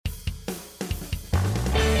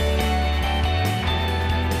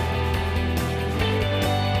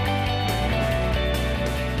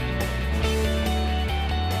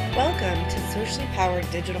socially powered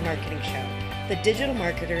digital marketing show, The Digital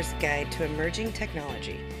Marketer's Guide to Emerging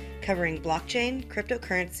Technology, covering blockchain,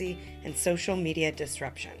 cryptocurrency, and social media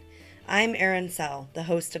disruption. I'm Erin Sell, the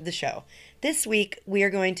host of the show. This week, we are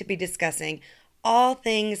going to be discussing all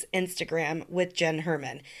things Instagram with Jen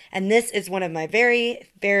Herman, and this is one of my very,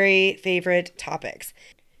 very favorite topics.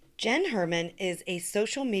 Jen Herman is a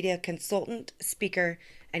social media consultant, speaker,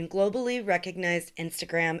 and globally recognized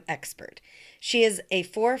Instagram expert. She is a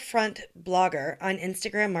forefront blogger on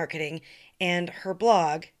Instagram marketing, and her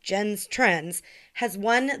blog, Jen's Trends, has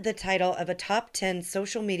won the title of a top 10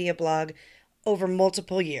 social media blog over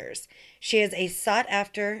multiple years. She is a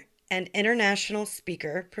sought-after and international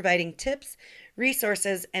speaker, providing tips,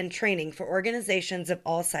 resources, and training for organizations of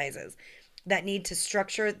all sizes that need to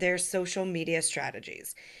structure their social media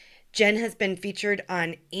strategies. Jen has been featured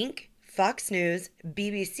on Inc., Fox News,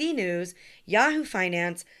 BBC News, Yahoo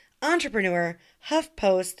Finance, Entrepreneur,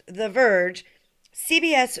 HuffPost, The Verge,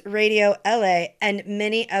 CBS Radio LA, and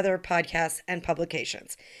many other podcasts and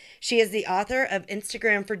publications. She is the author of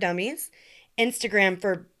Instagram for Dummies, Instagram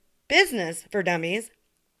for Business for Dummies,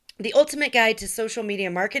 The Ultimate Guide to Social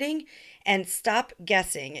Media Marketing, and Stop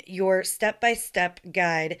Guessing, your step-by-step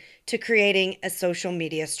guide to creating a social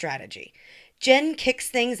media strategy. Jen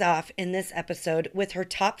kicks things off in this episode with her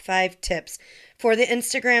top 5 tips for the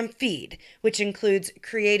Instagram feed, which includes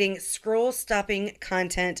creating scroll-stopping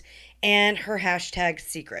content and her hashtag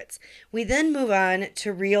secrets. We then move on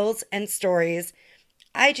to Reels and Stories,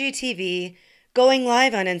 IGTV, going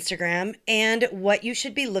live on Instagram, and what you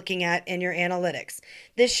should be looking at in your analytics.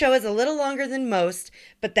 This show is a little longer than most,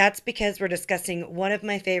 but that's because we're discussing one of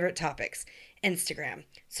my favorite topics, Instagram.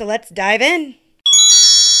 So let's dive in.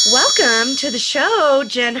 Welcome to the show,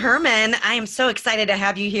 Jen Herman. I am so excited to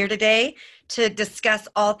have you here today to discuss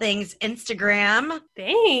all things Instagram.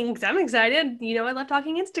 Thanks. I'm excited. You know, I love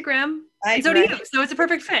talking Instagram. And so do you. So it's a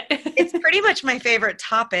perfect fit. It's pretty much my favorite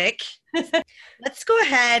topic. Let's go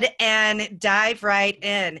ahead and dive right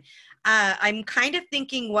in. I'm kind of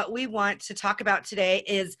thinking what we want to talk about today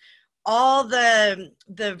is all the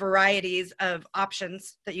varieties of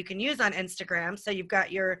options that you can use on Instagram. So you've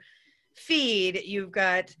got your feed, you've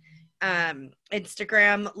got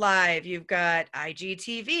Instagram Live, you've got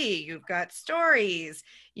IGTV, you've got stories,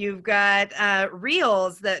 you've got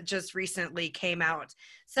Reels that just recently came out.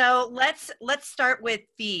 So let's start with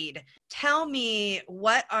feed. Tell me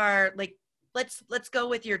what are let's go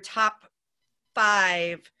with your top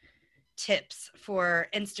 5 tips for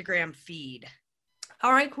Instagram feed.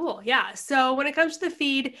 All right, cool. Yeah. So when it comes to the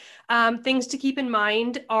feed, things to keep in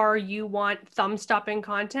mind are you want thumb-stopping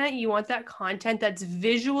content. You want that content that's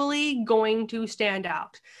visually going to stand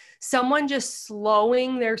out. Someone just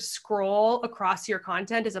slowing their scroll across your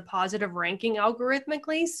content is a positive ranking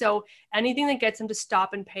algorithmically. So anything that gets them to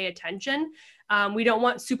stop and pay attention. We don't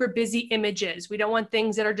want super busy images. We don't want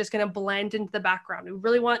things that are just going to blend into the background. We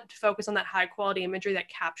really want to focus on that high quality imagery that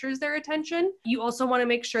captures their attention. You also want to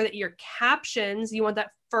make sure that your captions, you want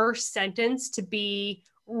that first sentence to be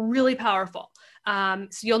really powerful. So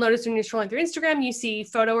you'll notice when you're scrolling through Instagram, you see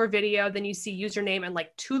photo or video, then you see username and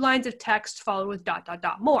like 2 lines of text followed with ...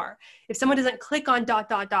 more. If someone doesn't click on ...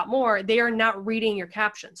 more, they are not reading your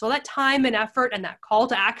caption. So that time and effort and that call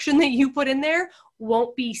to action that you put in there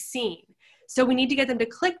won't be seen. So we need to get them to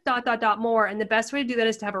click ... more. And the best way to do that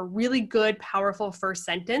is to have a really good, powerful first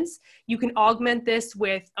sentence. You can augment this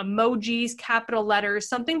with emojis, capital letters,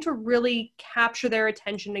 something to really capture their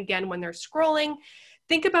attention again when they're scrolling.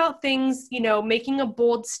 Think about things, you know, making a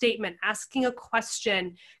bold statement, asking a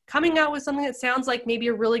question, coming out with something that sounds like maybe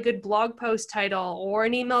a really good blog post title or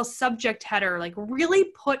an email subject header. Like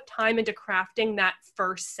really put time into crafting that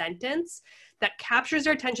first sentence that captures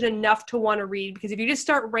their attention enough to want to read. Because if you just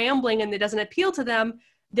start rambling and it doesn't appeal to them,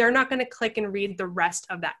 they're not going to click and read the rest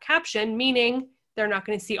of that caption, meaning they're not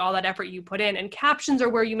going to see all that effort you put in. And captions are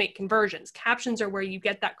where you make conversions. Captions are where you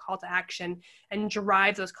get that call to action and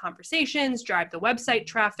drive those conversations, drive the website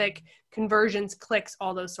traffic, conversions, clicks,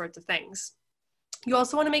 all those sorts of things. You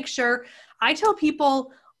also want to make sure, I tell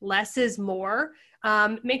people less is more.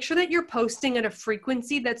 Make sure that you're posting at a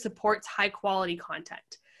frequency that supports high quality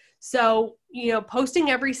content. So, you know,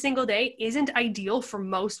 posting every single day isn't ideal for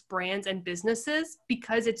most brands and businesses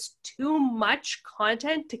because it's too much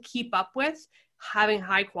content to keep up with having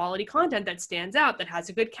high quality content that stands out, that has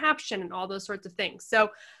a good caption and all those sorts of things. So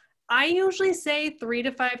I usually say 3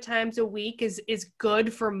 to 5 times a week is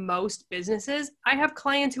good for most businesses. I have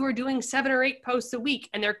clients who are doing 7 or 8 posts a week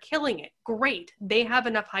and they're killing it. Great. They have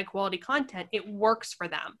enough high quality content. It works for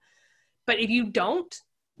them. But if you don't,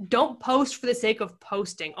 don't post for the sake of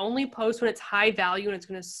posting. Only post when it's high value and it's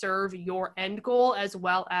going to serve your end goal as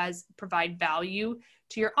well as provide value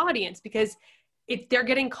to your audience. Because if they're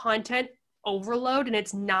getting content overload and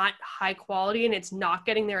it's not high quality and it's not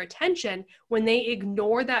getting their attention, when they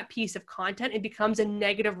ignore that piece of content, it becomes a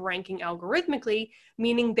negative ranking algorithmically,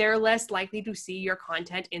 meaning they're less likely to see your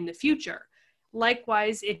content in the future.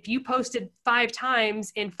 Likewise, if you posted 5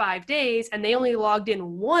 times in 5 days and they only logged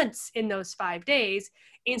in once in those 5 days,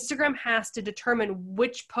 Instagram has to determine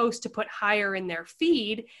which post to put higher in their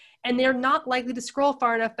feed, and they're not likely to scroll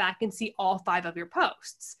far enough back and see all 5 of your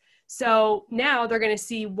posts. So now they're going to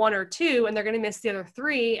see 1 or 2 and they're going to miss the other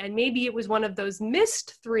 3. And maybe it was one of those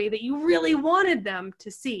missed 3 that you really wanted them to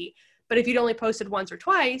see. But if you'd only posted once or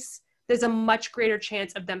twice, there's a much greater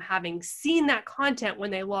chance of them having seen that content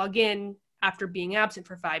when they log in after being absent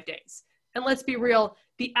for 5 days. And let's be real,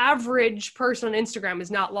 the average person on Instagram is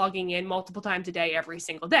not logging in multiple times a day every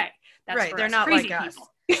single day. That's right. For They're us not crazy like people.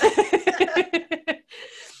 us.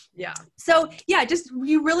 Yeah. So yeah, just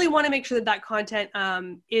you really want to make sure that that content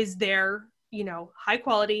is there, high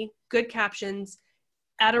quality, good captions,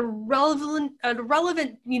 at a relevant,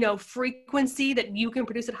 frequency that you can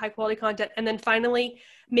produce at high quality content. And then finally,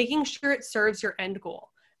 making sure it serves your end goal.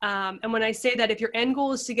 And when I say that, if your end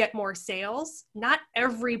goal is to get more sales, not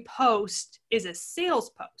every post is a sales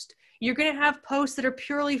post. You're going to have posts that are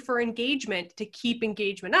purely for engagement to keep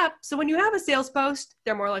engagement up. So when you have a sales post,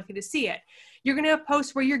 they're more likely to see it. You're going to have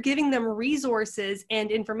posts where you're giving them resources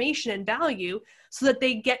and information and value so that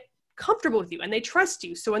they get comfortable with you and they trust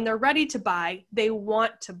you. So when they're ready to buy, they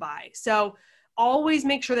want to buy. So always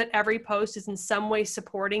make sure that every post is in some way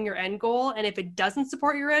supporting your end goal. And if it doesn't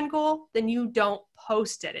support your end goal, then you don't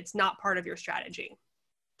post it. It's not part of your strategy.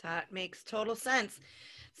 That makes total sense.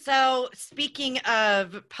 So speaking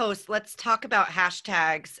of posts, let's talk about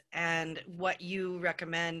hashtags and what you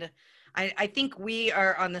recommend. I think we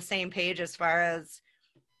are on the same page as far as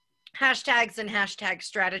hashtags and hashtag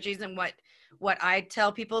strategies and what I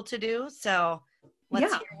tell people to do. So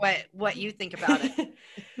let's hear what you think about it.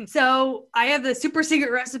 So I have the super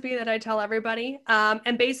secret recipe that I tell everybody.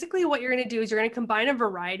 And basically what you're going to do is you're going to combine a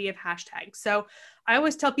variety of hashtags. So I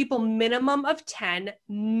always tell people minimum of 10,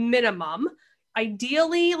 minimum.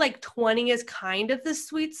 Ideally, like 20 is kind of the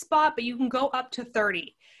sweet spot, but you can go up to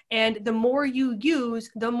 30. And the more you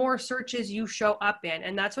use, the more searches you show up in.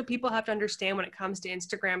 And that's what people have to understand when it comes to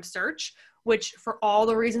Instagram search, which for all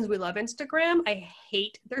the reasons we love Instagram, I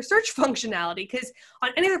hate their search functionality, because on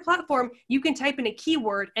any other platform, you can type in a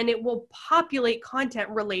keyword and it will populate content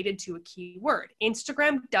related to a keyword.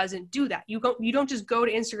 Instagram doesn't do that. You don't just go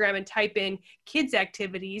to Instagram and type in kids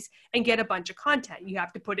activities and get a bunch of content. You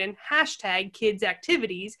have to put in hashtag kids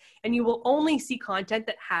activities and you will only see content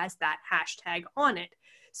that has that hashtag on it.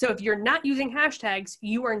 So if you're not using hashtags,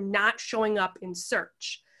 you are not showing up in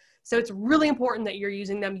search. So it's really important that you're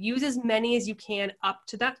using them. Use as many as you can up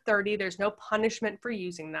to that 30. There's no punishment for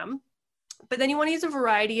using them. But then you want to use a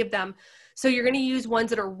variety of them. So you're going to use ones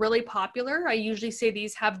that are really popular. I usually say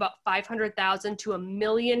these have about 500,000 to 1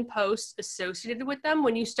 million posts associated with them.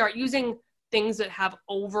 When you start using things that have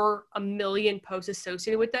over 1 million posts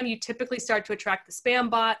associated with them, you typically start to attract the spam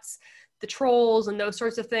bots, the trolls, and those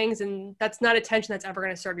sorts of things. And that's not attention that's ever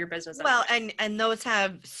going to serve your business. Well, and those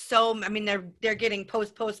have they're getting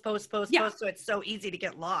post, so it's so easy to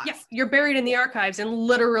get lost. Yeah, you're buried in the archives and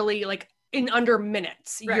literally like in under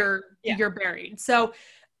minutes, right. you're buried. So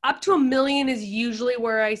up to 1 million is usually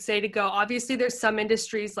where I say to go. Obviously there's some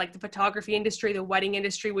industries like the photography industry, the wedding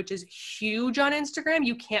industry, which is huge on Instagram.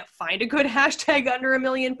 You can't find a good hashtag under 1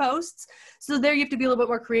 million posts. So there you have to be a little bit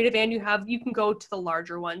more creative, and you can go to the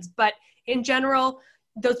larger ones. But in general,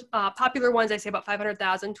 those popular ones, I say about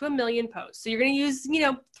 500,000 to 1 million posts. So you're going to use,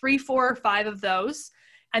 3, 4, or 5 of those.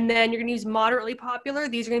 And then you're going to use moderately popular.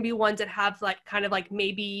 These are going to be ones that have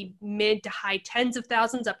maybe mid to high tens of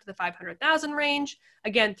thousands up to the 500,000 range.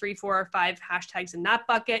 Again, 3, 4, or 5 hashtags in that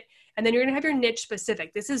bucket. And then you're going to have your niche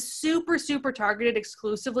specific. This is super, super targeted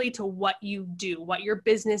exclusively to what you do, what your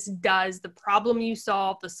business does, the problem you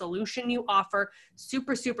solve, the solution you offer,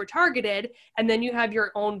 super, super targeted. And then you have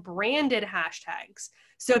your own branded hashtags.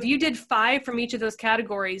 So if you did 5 from each of those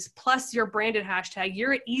categories, plus your branded hashtag,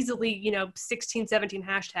 you're at easily, 16, 17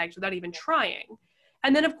 hashtags without even trying.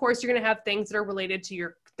 And then of course, you're going to have things that are related to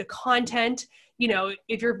the content.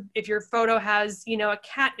 If your photo has, a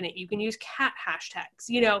cat in it, you can use cat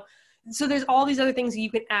hashtags, so there's all these other things that you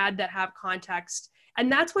can add that have context.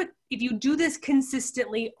 And that's what, if you do this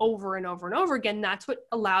consistently over and over and over again, that's what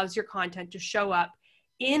allows your content to show up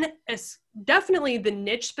in definitely the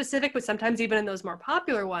niche specific, but sometimes even in those more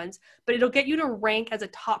popular ones, but it'll get you to rank as a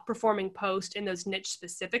top performing post in those niche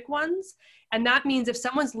specific ones. And that means if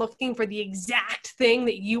someone's looking for the exact thing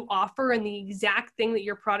that you offer and the exact thing that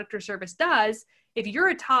your product or service does, if you're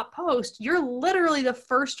a top post, you're literally the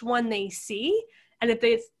first one they see. And if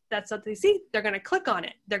that's what they see, they're going to click on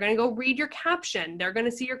it. They're going to go read your caption. They're going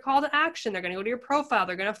to see your call to action. They're going to go to your profile.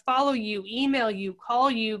 They're going to follow you, email you,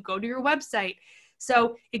 call you, go to your website.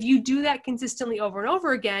 So if you do that consistently over and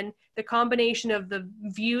over again, the combination of the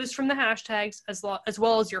views from the hashtags as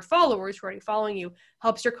well as your followers who are already following you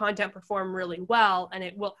helps your content perform really well, and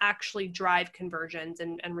it will actually drive conversions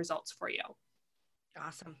and results for you.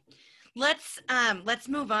 Awesome. Let's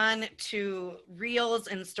move on to Reels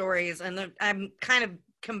and Stories. And I'm kind of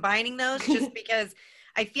combining those just because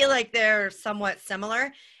I feel like they're somewhat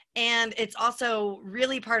similar. And it's also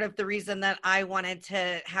really part of the reason that I wanted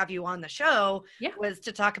to have you on the show was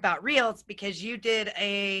to talk about Reels, because you did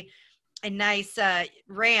a nice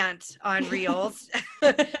rant on Reels.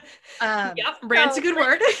 Rant's a good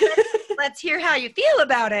word. Let's hear how you feel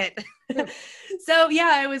about it. So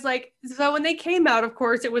yeah, it was like, so when they came out, of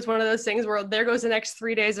course, it was one of those things where there goes the next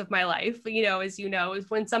 3 days of my life. As you know, is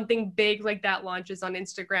when something big like that launches on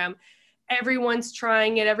Instagram, everyone's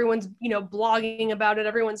trying it. Everyone's, blogging about it.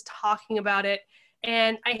 Everyone's talking about it.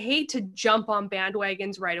 And I hate to jump on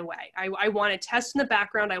bandwagons right away. I want to test in the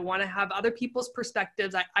background. I want to have other people's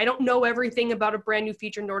perspectives. I don't know everything about a brand new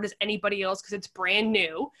feature, nor does anybody else, because it's brand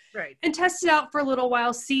new. Right. And test it out for a little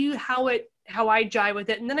while, see how I jive with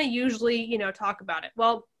it. And then I usually, talk about it.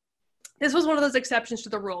 Well, this was one of those exceptions to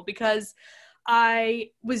the rule, because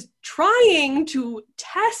I was trying to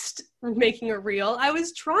test making a reel. I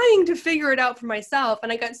was trying to figure it out for myself.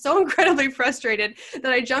 And I got so incredibly frustrated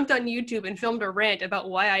that I jumped on YouTube and filmed a rant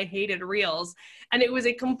about why I hated reels. And it was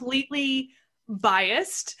a completely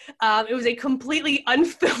biased, it was a completely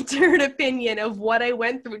unfiltered opinion of what I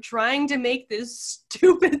went through trying to make this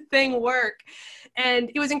stupid thing work.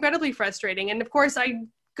 And it was incredibly frustrating. And of course, I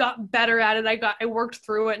got better at it. I worked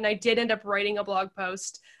through it, and I did end up writing a blog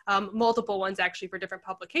post, multiple ones actually for different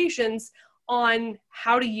publications, on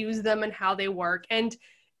how to use them and how they work. And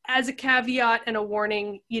as a caveat and a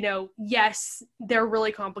warning, yes, they're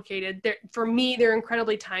really complicated. For me, they're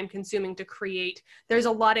incredibly time consuming to create. There's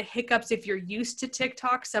a lot of hiccups if you're used to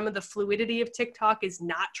TikTok. Some of the fluidity of TikTok is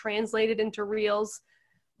not translated into Reels,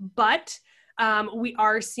 but we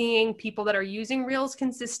are seeing people that are using Reels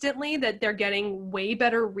consistently, that they're getting way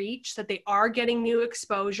better reach, that they are getting new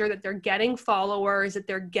exposure, that they're getting followers, that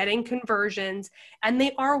they're getting conversions, and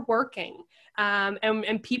they are working.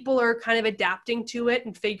 And people are kind of adapting to it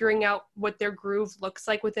and figuring out what their groove looks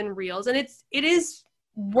like within Reels. And it is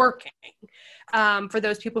working for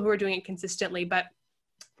those people who are doing it consistently. But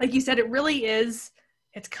like you said, it really is,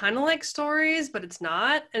 it's kind of like Stories, but it's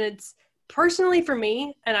not. And it's, personally for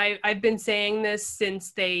me, and I've been saying this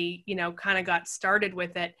since they, kind of got started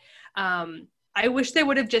with it, I wish they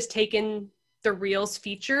would have just taken the Reels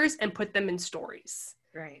features and put them in Stories.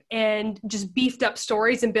 Right. And just beefed up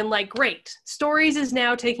Stories and been like, great, Stories is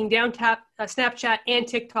now taking down Snapchat and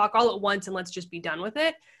TikTok all at once, and let's just be done with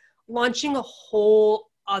it. Launching a whole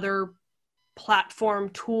other platform,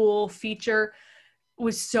 tool, feature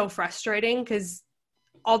was so frustrating, because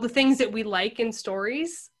all the things that we like in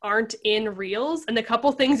Stories aren't in Reels, and the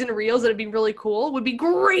couple things in Reels that would be really cool would be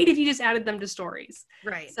great if you just added them to Stories.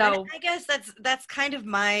 Right. So and I guess that's kind of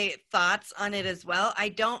my thoughts on it as well. I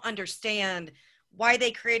don't understand why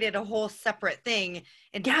they created a whole separate thing.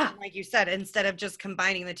 And like you said, instead of just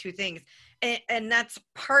combining the two things. And that's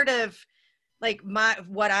part of like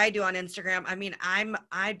what I do on Instagram. I mean,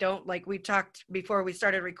 I don't, like we talked before we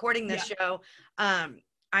started recording this show.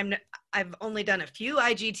 I've only done a few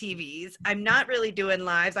IGTVs. I'm not really doing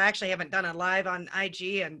lives. I actually haven't done a live on IG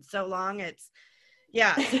in so long. I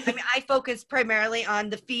mean, I focus primarily on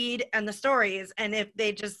the feed and the Stories. And if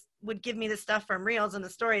they just would give me the stuff from Reels and the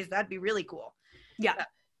Stories, that'd be really cool. Yeah.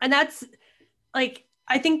 And that's like,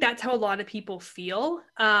 I think that's how a lot of people feel.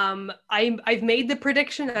 I've made the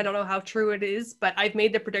prediction. I don't know how true it is, but I've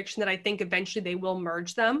made the prediction that I think eventually they will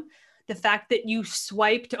merge them. The fact that you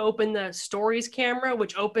swipe to open the Stories camera,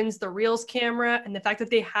 which opens the Reels camera, and the fact that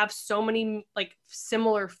they have so many like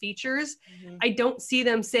similar features, I don't see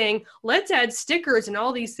them saying, let's add stickers and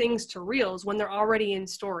all these things to Reels when they're already in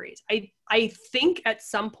Stories. I think at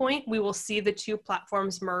some point we will see the two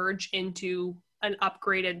platforms merge into an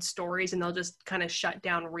upgraded Stories, and they'll just kind of shut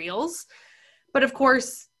down Reels. But of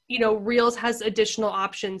course, Reels has additional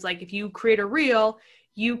options. Like if you create a Reel,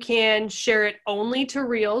 You can share it only to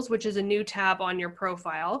Reels, which is a new tab on your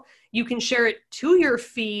profile. You can share it to your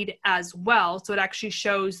feed as well. So it actually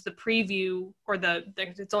shows the preview, or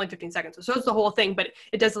it's only 15 seconds. So it shows the whole thing, but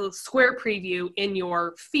it does a square preview in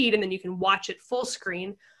your feed, and then you can watch it full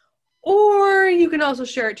screen. Or you can also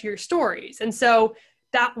share it to your stories. And so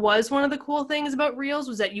that was one of the cool things about Reels,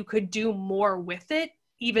 was that you could do more with it.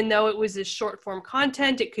 Even though it was this short form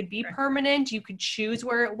content, it could be permanent. You could choose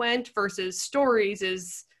where it went, versus stories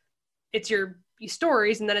it's your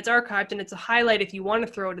stories and then it's archived and it's a highlight if you want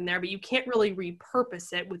to throw it in there, but you can't really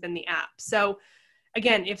repurpose it within the app. So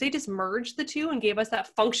again, if they just merged the two and gave us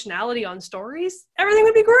that functionality on stories, everything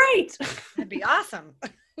would be great. That'd be awesome.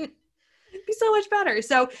 It'd be so much better.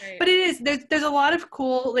 So, right. But it is, there's a lot of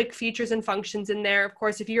cool like features and functions in there. Of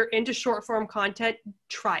course, if you're into short form content,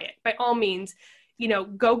 try it by all means.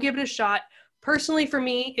 Go give it a shot. Personally, for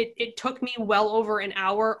me, it took me well over an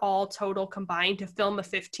hour all total combined to film a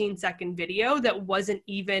 15-second video that wasn't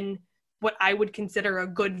even what I would consider a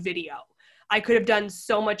good video. I could have done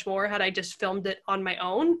so much more had I just filmed it on my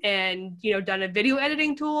own and, done a video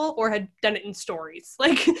editing tool, or had done it in stories.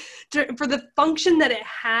 Like for the function that it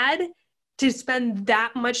had, to spend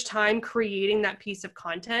that much time creating that piece of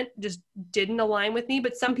content just didn't align with me.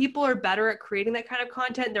 But some people are better at creating that kind of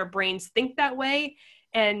content. Their brains think that way,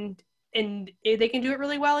 and they can do it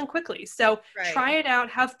really well and quickly. So Try it out,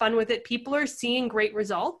 have fun with it. People are seeing great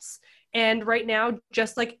results. And right now,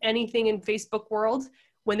 just like anything in Facebook world,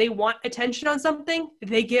 when they want attention on something,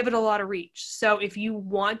 they give it a lot of reach. So if you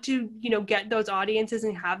want to, get those audiences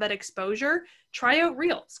and have that exposure, try out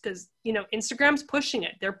Reels, because, Instagram's pushing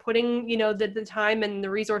it. They're putting, the time and the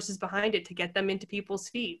resources behind it to get them into people's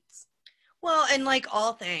feeds. Well, and like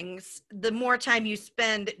all things, the more time you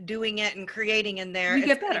spend doing it and creating in there, you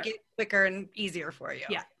get better. It's quicker and easier for you.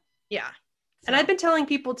 Yeah. Yeah. So. And I've been telling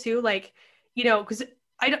people too, like, because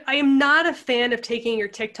I am not a fan of taking your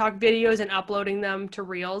TikTok videos and uploading them to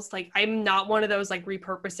Reels. Like, I'm not one of those like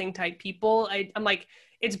repurposing type people. I'm like,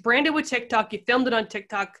 it's branded with TikTok. You filmed it on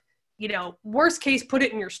TikTok. Worst case, put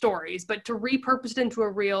it in your stories. But to repurpose it into a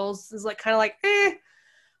Reels is like kind of like,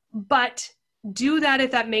 But do that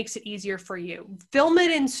if that makes it easier for you. Film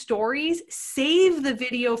it in stories. Save the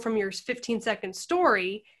video from your 15-second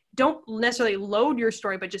story. Don't necessarily load your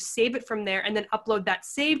story, but just save it from there and then upload that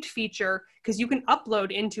saved feature, because you can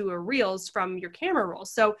upload into a Reels from your camera roll.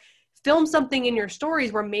 So film something in your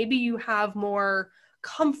stories where maybe you have more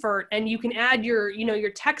comfort and you can add your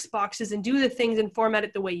text boxes and do the things and format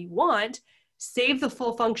it the way you want. Save the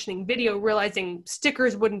full functioning video, realizing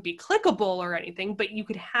stickers wouldn't be clickable or anything, but you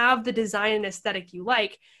could have the design and aesthetic you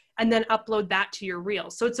like, and then upload that to your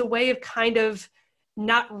Reels. So it's a way of kind of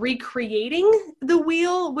not recreating the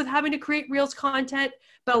wheel with having to create Reels content,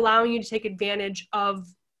 but allowing you to take advantage of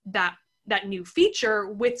that new feature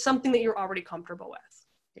with something that you're already comfortable with.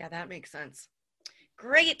 Yeah, that makes sense.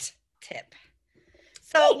 Great tip.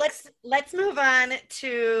 So let's move on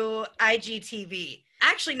to IGTV.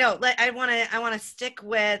 Actually, no, I want to stick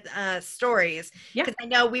with stories, because I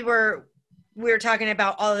know we were talking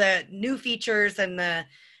about all the new features and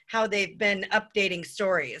how they've been updating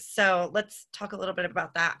stories. So let's talk a little bit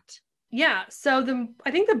about that. Yeah. So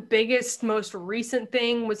I think the biggest, most recent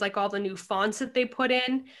thing was like all the new fonts that they put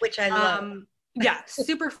in, which I love. Yeah,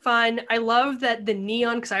 super fun. I love that the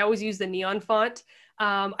neon, because I always use the neon font.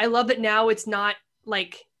 I love that now it's not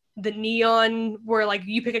like the neon where like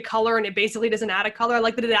you pick a color and it basically doesn't add a color. I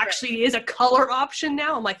like that it actually is a color option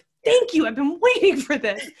now. I'm like, thank you. I've been waiting for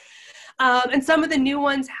this. And some of the new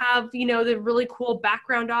ones have, the really cool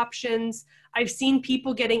background options. I've seen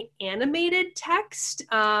people getting animated text,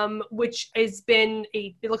 which has been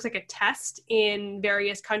it looks like a test in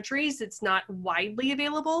various countries. It's not widely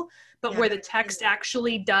available, but where the text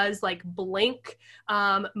actually does like blink,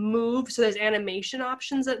 move. So there's animation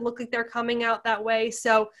options that look like they're coming out that way.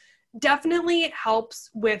 So definitely it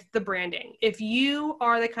helps with the branding. If you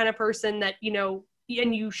are the kind of person that,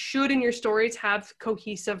 and you should in your stories have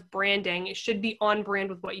cohesive branding, it should be on brand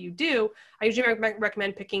with what you do. I usually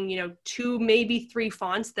recommend picking, 2, maybe 3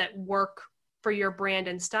 fonts that work for your brand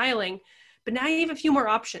and styling. But now you have a few more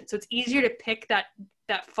options. So it's easier to pick that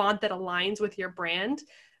font that aligns with your brand,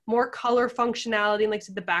 more color functionality, and like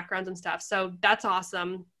the backgrounds and stuff. So that's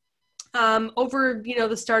awesome. Over,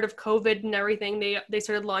 the start of COVID and everything, they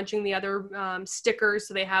started launching the other stickers.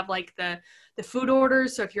 So they have like the food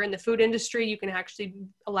orders. So if you're in the food industry, you can actually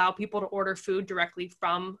allow people to order food directly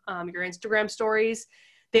from your Instagram stories.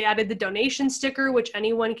 They added the donation sticker, which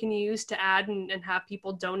anyone can use to add and have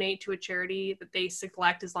people donate to a charity that they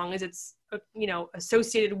select, as long as it's, you know,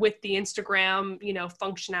 associated with the Instagram, you know,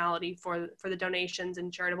 functionality for the donations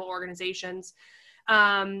and charitable organizations.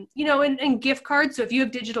 You know, and gift cards. So if you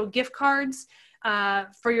have digital gift cards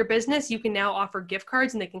for your business, you can now offer gift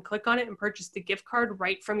cards, and they can click on it and purchase the gift card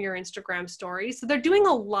right from your Instagram stories. So they're doing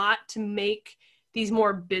a lot to make these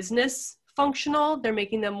more business functional. They're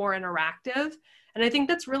making them more interactive. And I think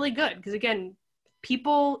that's really good because, again,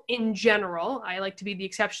 people in general, I like to be the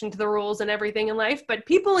exception to the rules and everything in life, but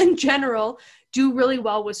people in general do really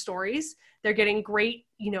well with stories. They're getting great,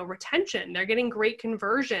 you know, retention. They're getting great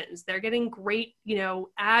conversions. They're getting great, you know,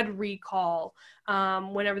 ad recall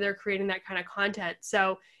whenever they're creating that kind of content.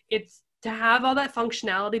 So it's to have all that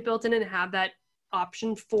functionality built in and have that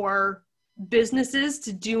option for businesses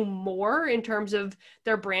to do more in terms of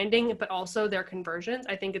their branding, but also their conversions.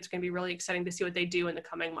 I think it's going to be really exciting to see what they do in the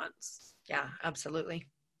coming months. Yeah, absolutely.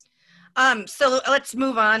 So let's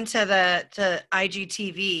move on to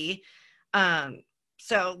IGTV.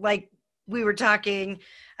 So like we were talking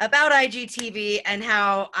about IGTV and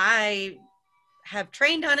how I have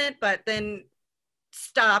trained on it, but then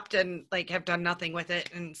stopped and like have done nothing with it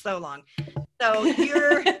in so long. So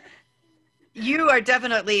you are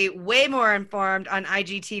definitely way more informed on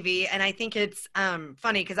IGTV, and I think it's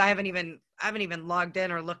funny because I haven't even logged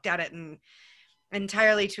in or looked at it in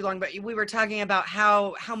entirely too long. But we were talking about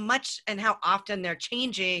how much and how often they're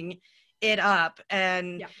changing it up,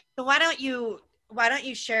 and so why don't you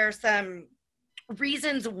share some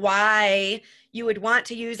reasons why you would want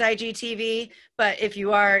to use IGTV, but if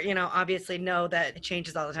you are, you know, obviously know that it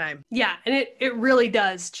changes all the time. Yeah, and it really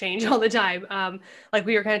does change all the time. Like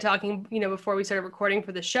we were kind of talking, you know, before we started recording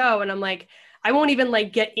for the show, and I'm like, I won't even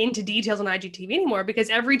like get into details on IGTV anymore because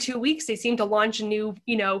every 2 weeks they seem to launch a new,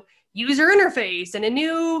 you know, user interface and a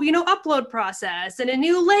new, you know, upload process and a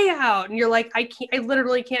new layout, and you're like, I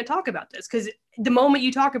literally can't talk about this because the moment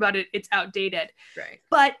you talk about it, it's outdated. Right.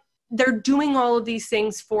 But they're doing all of these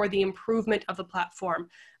things for the improvement of the platform.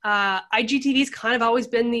 IGTV's kind of always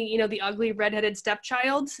been the, you know, the ugly redheaded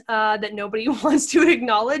stepchild that nobody wants to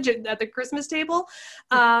acknowledge at the Christmas table.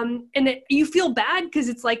 You feel bad because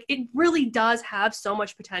it's like, it really does have so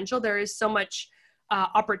much potential. There is so much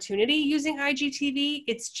opportunity using IGTV.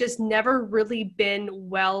 It's just never really been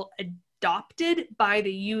well adopted by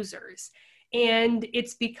the users. And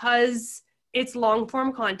it's because it's long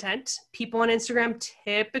form content. People on Instagram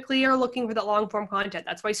typically are looking for that long form content.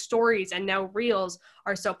 That's why stories and now reels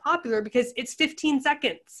are so popular because it's 15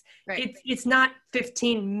 seconds. Right. It's not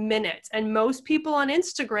 15 minutes. And most people on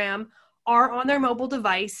Instagram are on their mobile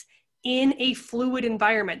device in a fluid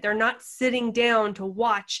environment. They're not sitting down to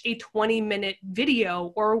watch a 20-minute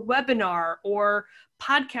video or a webinar or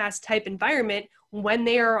podcast type environment when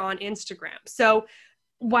they are on Instagram. So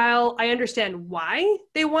while I understand why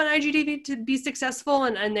they want IGTV to be successful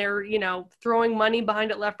and they're, you know, throwing money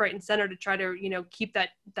behind it left, right, and center to try to, you know, keep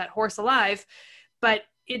that horse alive, but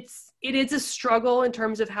it is a struggle in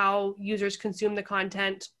terms of how users consume the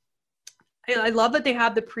content. I love that they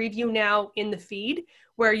have the preview now in the feed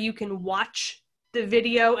where you can watch the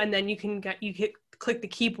video and then you click the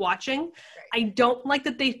keep watching. Right. I don't like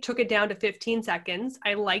that they took it down to 15 seconds.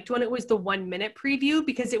 I liked when it was the 1 minute preview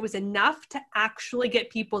because it was enough to actually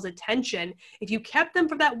get people's attention. If you kept them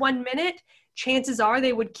for that 1 minute, chances are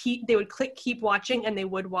they would click keep watching and they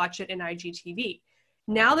would watch it in IGTV.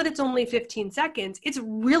 Now that it's only 15 seconds, it's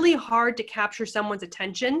really hard to capture someone's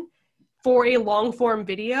attention for a long form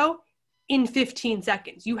video in 15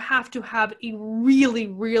 seconds. You have to have a really,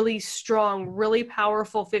 really strong, really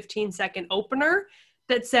powerful 15-second opener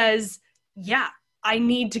that says, yeah, I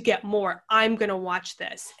need to get more. I'm going to watch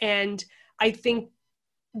this. And I think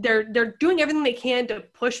they're doing everything they can to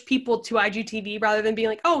push people to IGTV rather than being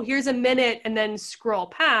like, oh, here's a minute and then scroll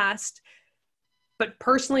past. But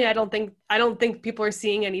personally, I don't think people are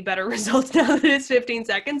seeing any better results now that it's 15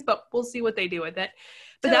 seconds, but we'll see what they do with it.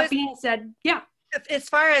 But so that being said, yeah. As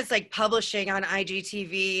far as like publishing on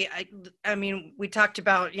IGTV, I mean, we talked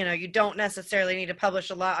about, you know, you don't necessarily need to publish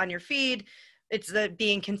a lot on your feed. It's the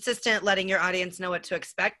being consistent, letting your audience know what to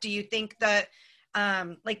expect. Do you think that,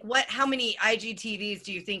 how many IGTVs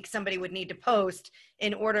do you think somebody would need to post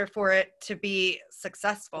in order for it to be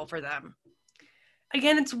successful for them?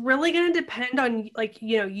 Again, it's really going to depend on like,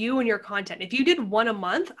 you know, you and your content. If you did one a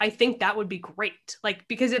month, I think that would be great. Like,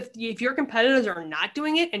 because if your competitors are not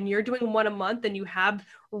doing it and you're doing one a month and you have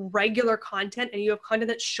regular content and you have content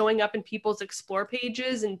that's showing up in people's explore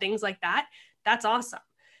pages and things like that, that's awesome.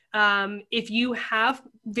 If you have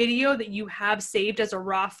video that you have saved as a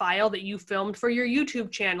raw file that you filmed for your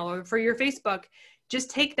YouTube channel or for your Facebook, just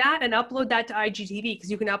take that and upload that to IGTV, because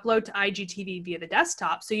you can upload to IGTV via the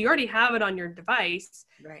desktop. So you already have it on your device.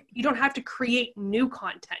 Right. You don't have to create new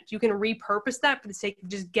content. You can repurpose that for the sake of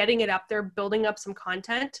just getting it up there, building up some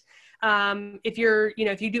content. If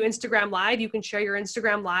if you do Instagram Live, you can share your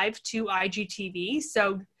Instagram Live to IGTV.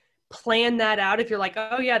 So plan that out. If you're like,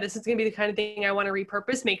 oh yeah, this is going to be the kind of thing I want to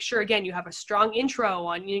repurpose, make sure, again, you have a strong intro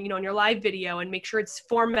on, on your live video, and make sure it's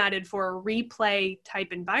formatted for a replay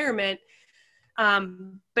type environment.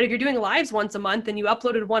 But if you're doing lives once a month and you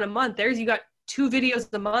uploaded one a month, you got 2 videos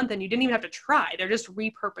a month and you didn't even have to try. They're just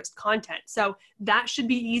repurposed content. So that should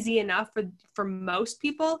be easy enough for most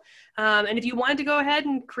people. And if you wanted to go ahead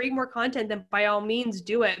and create more content, then by all means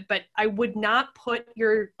do it. But I would not put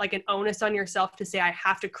an onus on yourself to say, I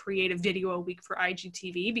have to create a video a week for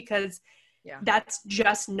IGTV, because that's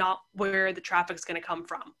just not where the traffic's going to come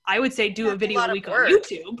from. I would say do a video a week on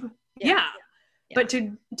YouTube. Yeah. But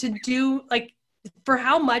to do for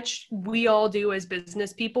how much we all do as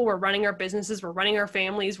business people, we're running our businesses, we're running our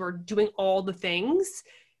families, we're doing all the things,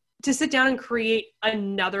 to sit down and create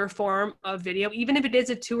another form of video, even if it is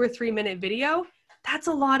a 2 or 3 minute video, that's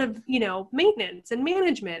a lot of, maintenance and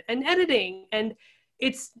management and editing. And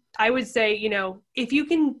I would say, if you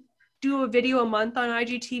can do a video a month on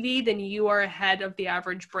IGTV, then you are ahead of the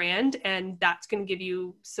average brand, and that's going to give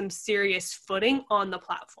you some serious footing on the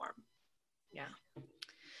platform. Yeah.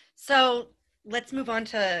 So let's move on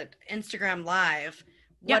to Instagram Live.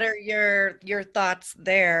 What are your thoughts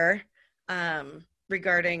there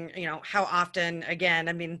regarding, how often, again,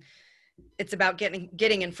 I mean, it's about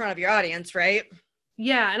getting in front of your audience, right?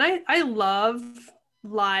 Yeah. And I love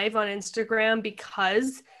live on Instagram,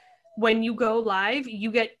 because when you go live,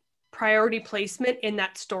 you get priority placement in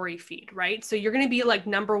that story feed, right? So you're going to be like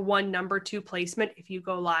number 1, number 2 placement if you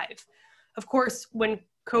go live. Of course, when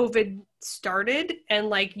COVID started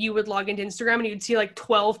and you would log into Instagram and you'd see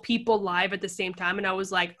 12 people live at the same time. And I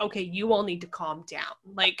was like, okay, you all need to calm down.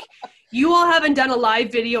 You all haven't done a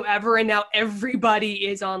live video ever, and now everybody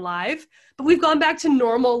is on live, but we've gone back to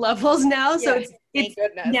normal levels now. So it's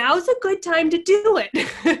now's a good time to do it.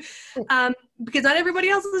 Because not everybody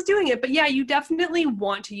else is doing it, but yeah, you definitely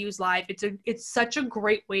want to use live. It's such a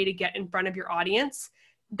great way to get in front of your audience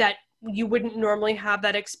that you wouldn't normally have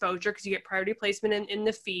that exposure, because you get priority placement in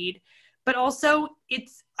the feed. But also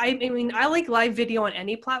I like live video on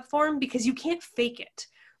any platform, because you can't fake it.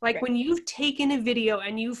 When you've taken a video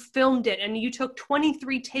and you've filmed it and you took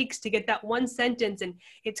 23 takes to get that one sentence, and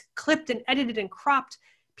it's clipped and edited and cropped,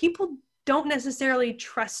 people don't necessarily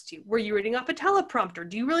trust you. Were you reading off a teleprompter?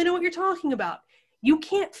 Do you really know what you're talking about? You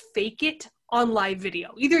can't fake it on live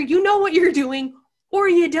video. Either you know what you're doing or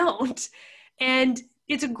you don't. And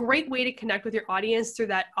it's a great way to connect with your audience through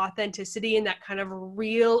that authenticity and that kind of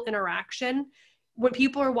real interaction. When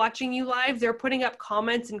people are watching you live, they're putting up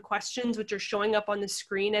comments and questions, which are showing up on the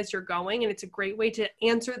screen as you're going. And it's a great way to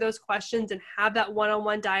answer those questions and have that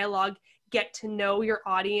one-on-one dialogue, get to know your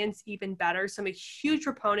audience even better. So I'm a huge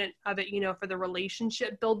proponent of it, for the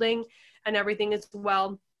relationship building and everything as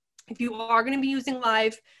well. If you are going to be using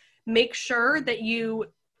live, make sure that you,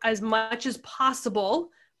 as much as possible,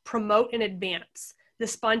 promote in advance. The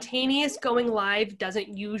spontaneous going live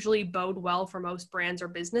doesn't usually bode well for most brands or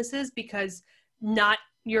businesses, because unless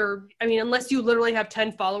you literally have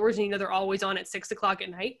 10 followers and they're always on at 6:00 at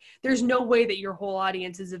night, there's no way that your whole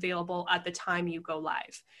audience is available at the time you go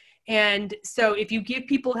live. And so if you give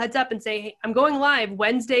people a heads up and say, hey, I'm going live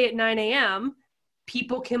Wednesday at 9 a.m.,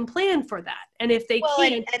 people can plan for that. And if they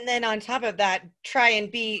can't. And then on top of that, try and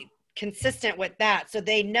be consistent with that, so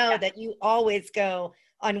they know that you always go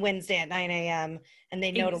on Wednesday at 9 a.m. and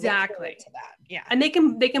they know to look forward to that. Yeah. And they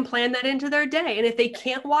can plan that into their day. And if they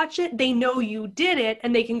can't watch it, they know you did it,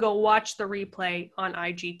 and they can go watch the replay on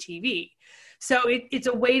IGTV. So it's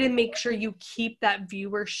a way to make sure you keep that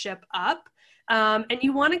viewership up. And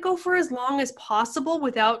you want to go for as long as possible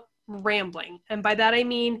without rambling. And by that, I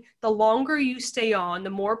mean, the longer you stay on,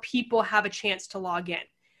 the more people have a chance to log in.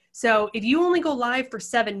 So if you only go live for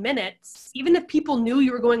 7 minutes, even if people knew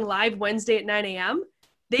you were going live Wednesday at 9 a.m.,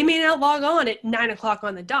 they may not log on at 9:00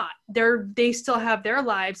 on the dot. They still have their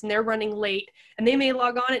lives and they're running late, and they may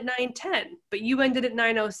log on at 9:10, but you ended at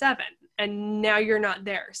 9:07 and now you're not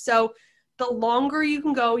there. So the longer you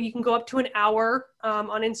can go up to an hour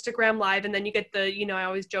on Instagram Live, and then you get the, I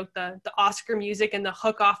always joke, the Oscar music and the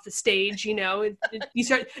hook off the stage,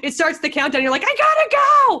 it starts the countdown. You're like, I gotta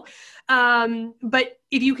go. But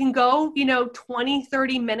if you can go, 20,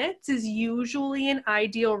 30 minutes is usually an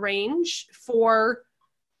ideal range for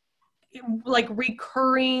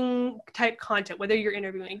recurring type content, whether you're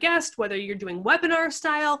interviewing a guest, whether you're doing webinar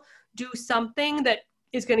style, do something that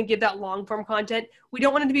is going to give that long form content. We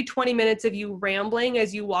don't want it to be 20 minutes of you rambling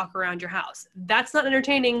as you walk around your house. That's not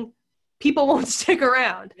entertaining. People won't stick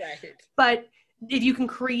around. Right. But if you can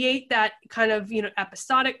create that kind of,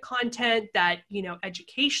 episodic content, that,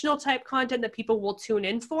 educational type content that people will tune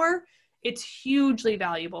in for, it's hugely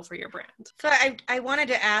valuable for your brand. So I wanted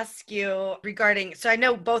to ask you regarding, so I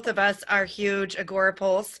know both of us are huge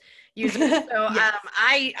Agorapulse users. So Yes.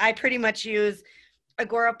 I pretty much use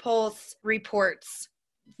Agorapulse reports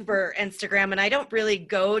for Instagram, and I don't really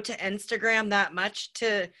go to Instagram that much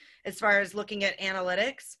as far as looking at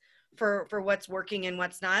analytics for what's working and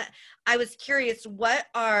what's not. I was curious, what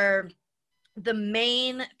are the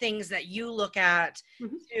main things that you look at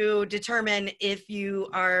to determine if you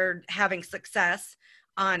are having success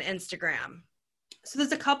on Instagram? So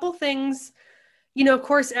there's a couple things, of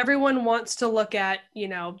course, everyone wants to look at,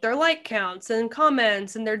 their like counts and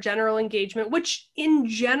comments and their general engagement, which in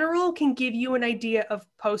general can give you an idea of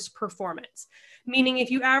post performance. Meaning if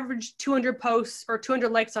you average 200 posts or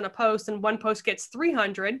 200 likes on a post and one post gets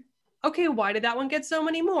 300, okay, why did that one get so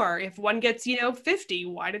many more? If one gets, 50,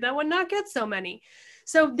 why did that one not get so many?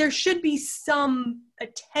 So there should be some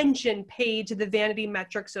attention paid to the vanity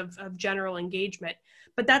metrics of general engagement,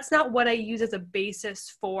 but that's not what I use as a basis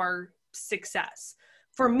for success.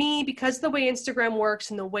 For me, because the way Instagram works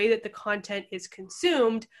and the way that the content is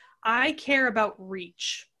consumed, I care about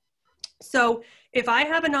reach. So if I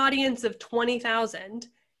have an audience of 20,000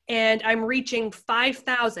 and I'm reaching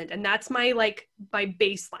 5,000, and that's my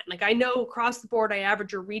baseline. Like I know across the board, I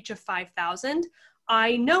average a reach of 5,000.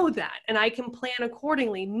 I know that, and I can plan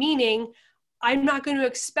accordingly, meaning I'm not going to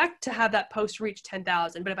expect to have that post reach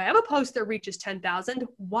 10,000. But if I have a post that reaches 10,000,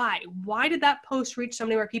 why? Why did that post reach so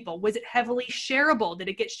many more people? Was it heavily shareable? Did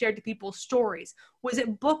it get shared to people's stories? Was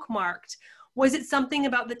it bookmarked? Was it something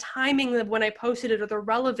about the timing of when I posted it or the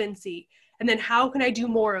relevancy? And then how can I do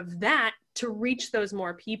more of that to reach those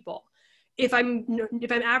more people? If I'm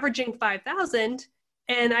averaging 5,000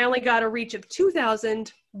 and I only got a reach of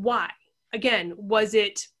 2,000, why? Again, was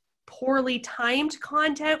it poorly timed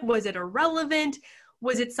content? Was it irrelevant?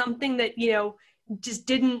 Was it something that, just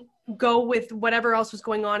didn't go with whatever else was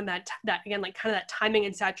going on in that again, like kind of that timing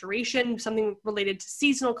and saturation, something related to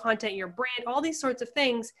seasonal content, your brand, all these sorts of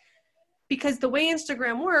things. Because the way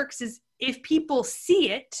Instagram works is if people see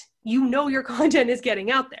it, your content is getting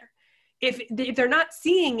out there. If they're not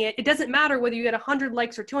seeing it, it doesn't matter whether you get 100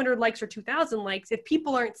 likes or 200 likes or 2,000 likes. If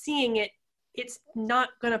people aren't seeing it, it's not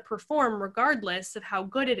going to perform regardless of how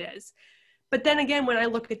good it is. But then again, when I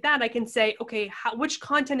look at that, I can say, okay, which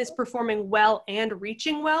content is performing well and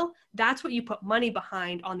reaching well? That's what you put money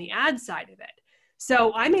behind on the ad side of it.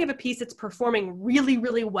 So I may have a piece that's performing really,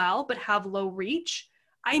 really well, but have low reach.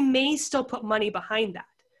 I may still put money behind that.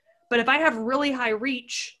 But if I have really high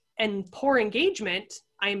reach and poor engagement,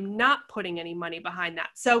 I'm not putting any money behind that.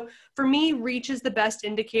 So for me, reach is the best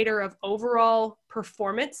indicator of overall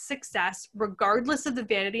performance success, regardless of the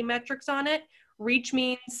vanity metrics on it. Reach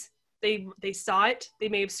means they saw it. They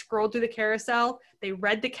may have scrolled through the carousel. They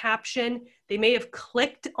read the caption. They may have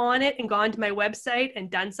clicked on it and gone to my website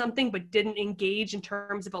and done something, but didn't engage in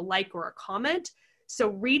terms of a like or a comment. So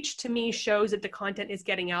reach to me shows that the content is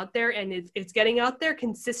getting out there, and if it's getting out there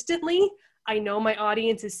consistently, I know my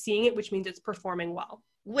audience is seeing it, which means it's performing well.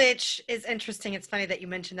 Which is interesting. It's funny that you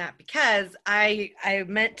mentioned that, because I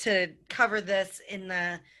meant to cover this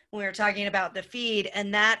when we were talking about the feed,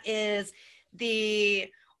 and that is the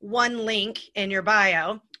one link in your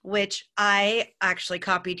bio, which I actually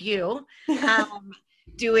copied you,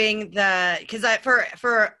 doing because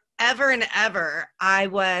for ever and ever, I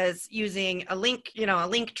was using a link, a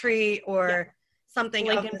link tree or something.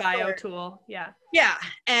 Link in bio tool. Yeah. Yeah.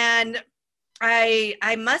 And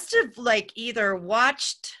I must have either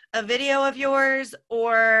watched a video of yours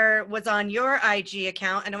or was on your IG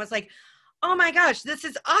account, and I was like, oh my gosh, this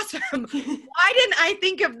is awesome. Why didn't I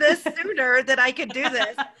think of this sooner, that I could do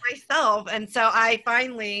this myself? And so I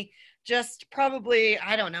finally just probably,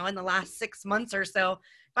 I don't know, in the last 6 months or so,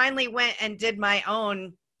 finally went and did my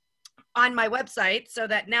own on my website, so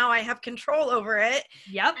that now I have control over it.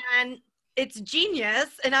 Yep. And it's genius.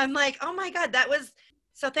 And I'm like, oh my God,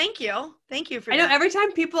 so thank you. Thank you for that. I know every time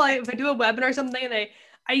if I do a webinar or something, and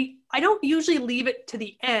I don't usually leave it to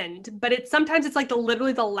the end, but sometimes it's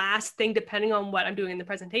literally the last thing, depending on what I'm doing in the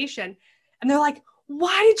presentation. And they're like,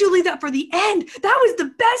 why did you leave that for the end? That was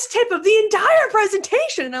the best tip of the entire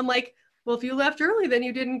presentation. And I'm like, well, if you left early, then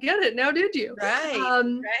you didn't get it. Now, did you?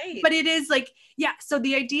 Right. But it is like, yeah. So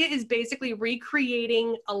the idea is basically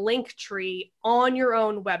recreating a link tree on your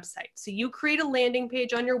own website. So you create a landing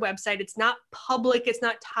page on your website. It's not public. It's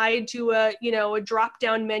not tied to a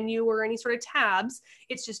drop-down menu or any sort of tabs.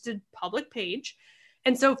 It's just a public page.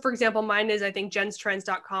 And so, for example, mine is, I think,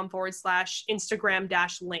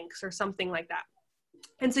 jenstrends.com/Instagram-links or something like that.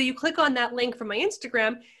 And so you click on that link from my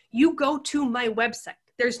Instagram, you go to my website.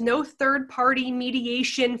 There's no third-party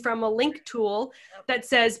mediation from a link tool that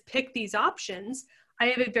says pick these options. I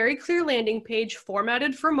have a very clear landing page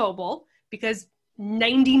formatted for mobile because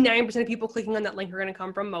 99% of people clicking on that link are going to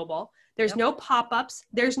come from mobile. There's no pop-ups.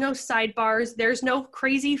 There's no sidebars. There's no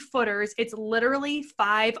crazy footers. It's literally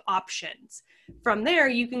 5 options. From there,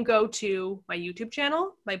 you can go to my YouTube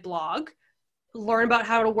channel, my blog, learn about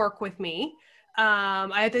how to work with me.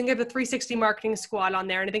 I think I have a 360 marketing squad on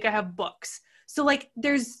there, and I think I have books. So like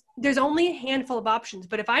there's only a handful of options,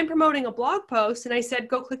 but if I'm promoting a blog post and I said,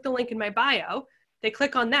 go click the link in my bio, they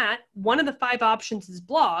click on that. One of the 5 options is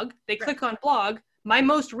blog. They click on blog. My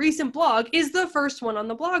most recent blog is the first one on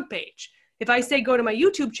the blog page. If I say, go to my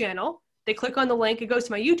YouTube channel, they click on the link. It goes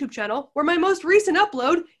to my YouTube channel where my most recent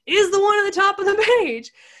upload is the one at the top of the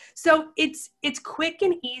page. So it's quick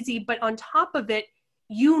and easy, but on top of it,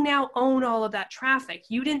 you now own all of that traffic.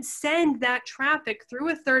 You didn't send that traffic through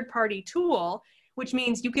a third-party tool, which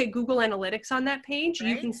means you get Google Analytics on that page. Right.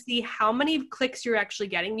 You can see how many clicks you're actually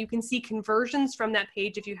getting. You can see conversions from that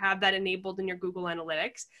page if you have that enabled in your Google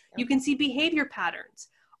Analytics. Yep. You can see behavior patterns.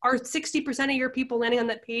 Are 60% of your people landing on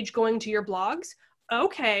that page going to your blogs?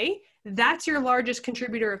 Okay, that's your largest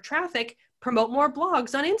contributor of traffic. Promote more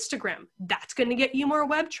blogs on Instagram. That's going to get you more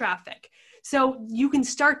web traffic. So you can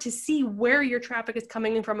start to see where your traffic is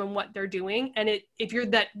coming in from and what they're doing. And if you're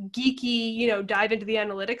that geeky, dive into the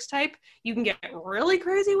analytics type, you can get really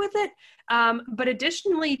crazy with it. But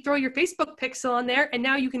additionally, throw your Facebook pixel on there, and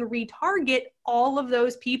now you can retarget all of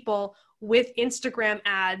those people with Instagram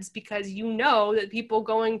ads because you know that people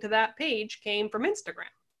going to that page came from Instagram.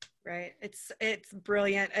 Right. It's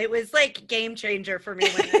brilliant. It was like game changer for me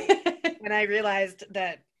when I realized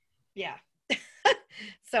that, yeah.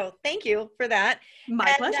 So thank you for that.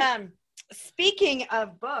 My pleasure. Speaking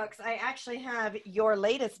of books, I actually have your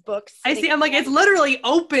latest books. I see. I'm like, it's literally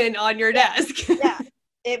open on your desk. Yeah,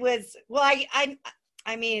 it was. Well, I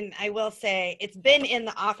mean, I will say it's been in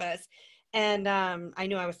the office, and I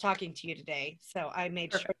knew I was talking to you today, so I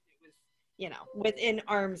made sure it was, within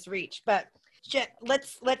arm's reach. But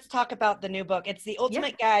let's talk about the new book. It's the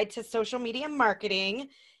Ultimate Guide to Social Media Marketing.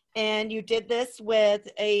 And you did this with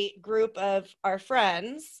a group of our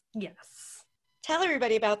friends. Yes. Tell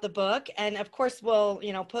everybody about the book. And of course, we'll,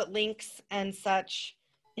 put links and such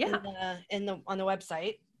on the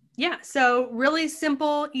website. Yeah. So really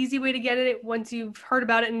simple, easy way to get it. Once you've heard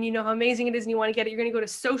about it and you know how amazing it is and you want to get it, you're going to go to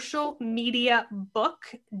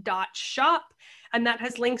socialmediabook.shop. And that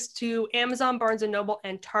has links to Amazon, Barnes & Noble,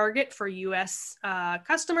 and Target for U.S.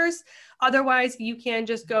 Customers. Otherwise, you can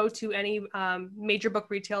just go to any major book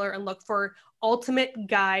retailer and look for Ultimate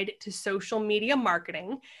Guide to Social Media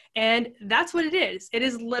Marketing. And that's what it is. It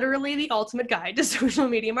is literally the ultimate guide to social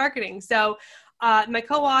media marketing. So my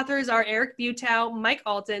co-authors are Eric Butow, Mike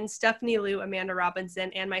Alton, Stephanie Liu, Amanda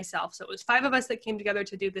Robinson, and myself. So it was 5 of us that came together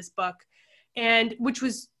to do this book. And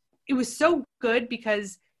it was so good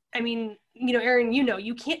because, I mean, Erin,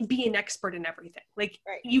 you can't be an expert in everything. Like,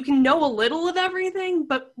 right. You can know a little of everything,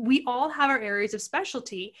 but we all have our areas of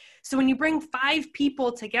specialty. So when you bring 5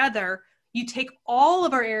 people together, you take all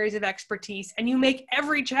of our areas of expertise and you make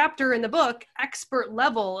every chapter in the book expert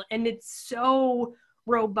level. And it's so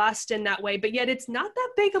robust in that way, but yet it's not that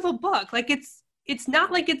big of a book. Like it's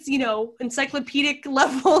not like it's, encyclopedic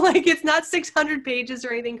level. Like it's not 600 pages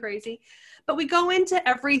or anything crazy, but we go into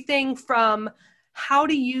everything from how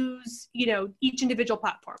to use, each individual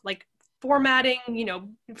platform, like formatting,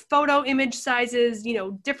 photo image sizes,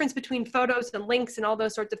 difference between photos and links and all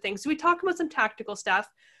those sorts of things. So we talk about some tactical stuff.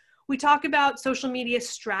 We talk about social media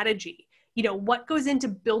strategy, what goes into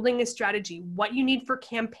building a strategy, what you need for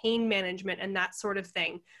campaign management and that sort of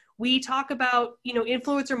thing. We talk about,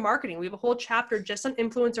 influencer marketing. We have a whole chapter just on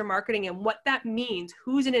influencer marketing and what that means,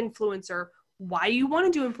 who's an influencer, why you want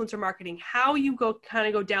to do influencer marketing, how you go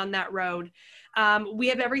down that road. We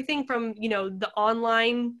have everything from, the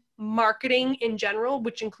online marketing in general,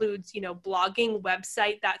 which includes, blogging,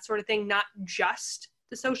 website, that sort of thing, not just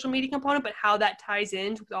the social media component, but how that ties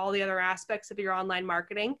in with all the other aspects of your online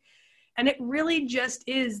marketing. And it really just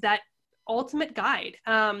is that ultimate guide.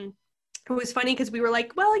 It was funny because we were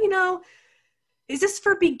like, well, is this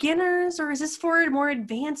for beginners or is this for more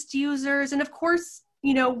advanced users? And of course,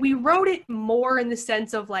 we wrote it more in the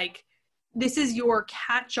sense of like, this is your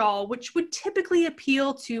catch-all, which would typically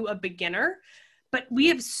appeal to a beginner. But we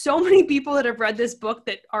have so many people that have read this book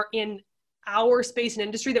that are in our space and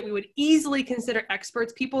industry that we would easily consider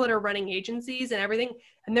experts, people that are running agencies and everything.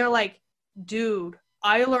 And they're like, dude,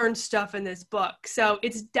 I learned stuff in this book. So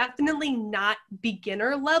it's definitely not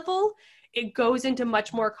beginner level. It goes into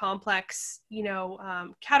much more complex,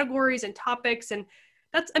 categories and topics. And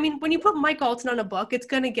when you put Mike Alton on a book, it's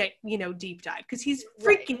going to get, deep dive because he's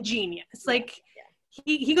freaking genius. Like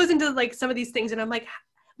he goes into like some of these things and I'm like,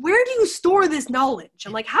 where do you store this knowledge?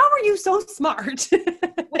 I'm like, how are you so smart?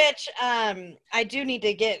 Which I do need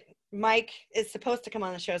to get. Mike is supposed to come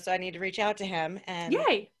on the show, so I need to reach out to him and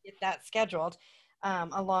get that scheduled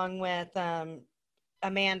along with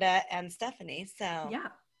Amanda and Stephanie. So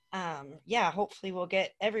hopefully we'll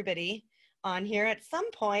get everybody on here at some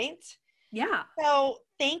point. Yeah. So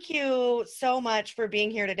thank you so much for being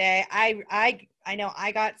here today. I know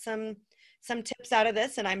I got some tips out of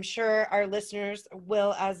this, and I'm sure our listeners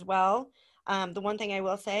will as well. The one thing I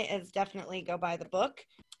will say is definitely go buy the book,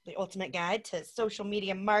 The Ultimate Guide to Social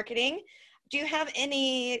Media Marketing. Do you have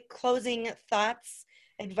any closing thoughts,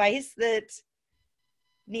 advice that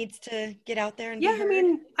needs to get out there and be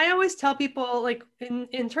heard? I always tell people, like,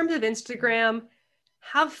 in terms of Instagram,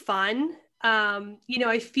 have fun.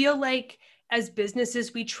 I feel like as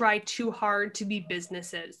businesses, we try too hard to be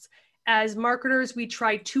businesses. As marketers, we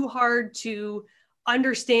try too hard to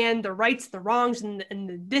understand the rights, the wrongs, and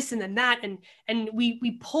the this and then that, and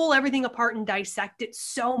we pull everything apart and dissect it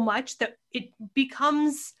so much that it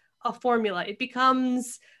becomes a formula. It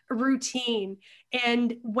becomes a routine,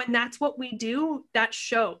 and when that's what we do, that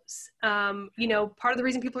shows. Part of the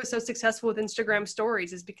reason people are so successful with Instagram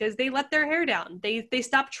stories is because they let their hair down. They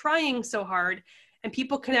stop trying so hard, and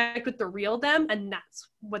people connect with the real them, and that's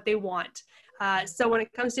what they want. So when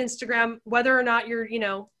it comes to Instagram, whether or not you're,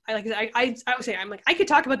 I would say, I'm like, I could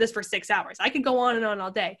talk about this for 6 hours. I could go on and on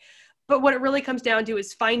all day. But what it really comes down to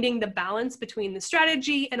is finding the balance between the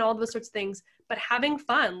strategy and all those sorts of things, but having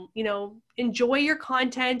fun, enjoy your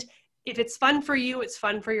content. If it's fun for you, it's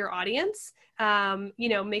fun for your audience.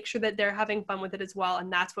 Make sure that they're having fun with it as well.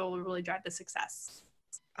 And that's what will really drive the success.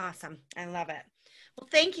 Awesome. I love it. Well,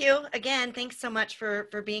 thank you again. Thanks so much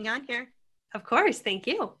for being on here. Of course. Thank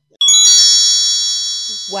you.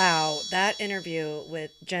 Wow, that interview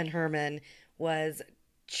with Jen Herman was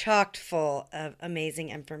chocked full of amazing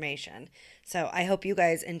information. So I hope you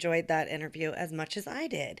guys enjoyed that interview as much as I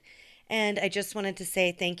did. And I just wanted to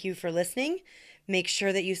say thank you for listening. Make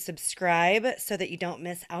sure that you subscribe so that you don't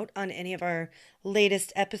miss out on any of our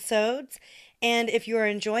latest episodes. And if you are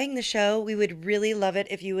enjoying the show, we would really love it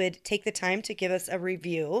if you would take the time to give us a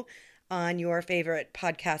review on your favorite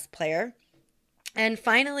podcast player. And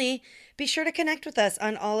finally, be sure to connect with us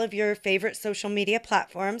on all of your favorite social media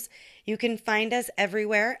platforms. You can find us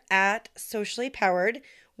everywhere at Socially Powered,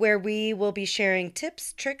 where we will be sharing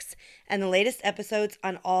tips, tricks, and the latest episodes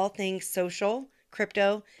on all things social,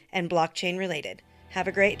 crypto, and blockchain related. Have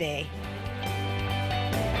a great day.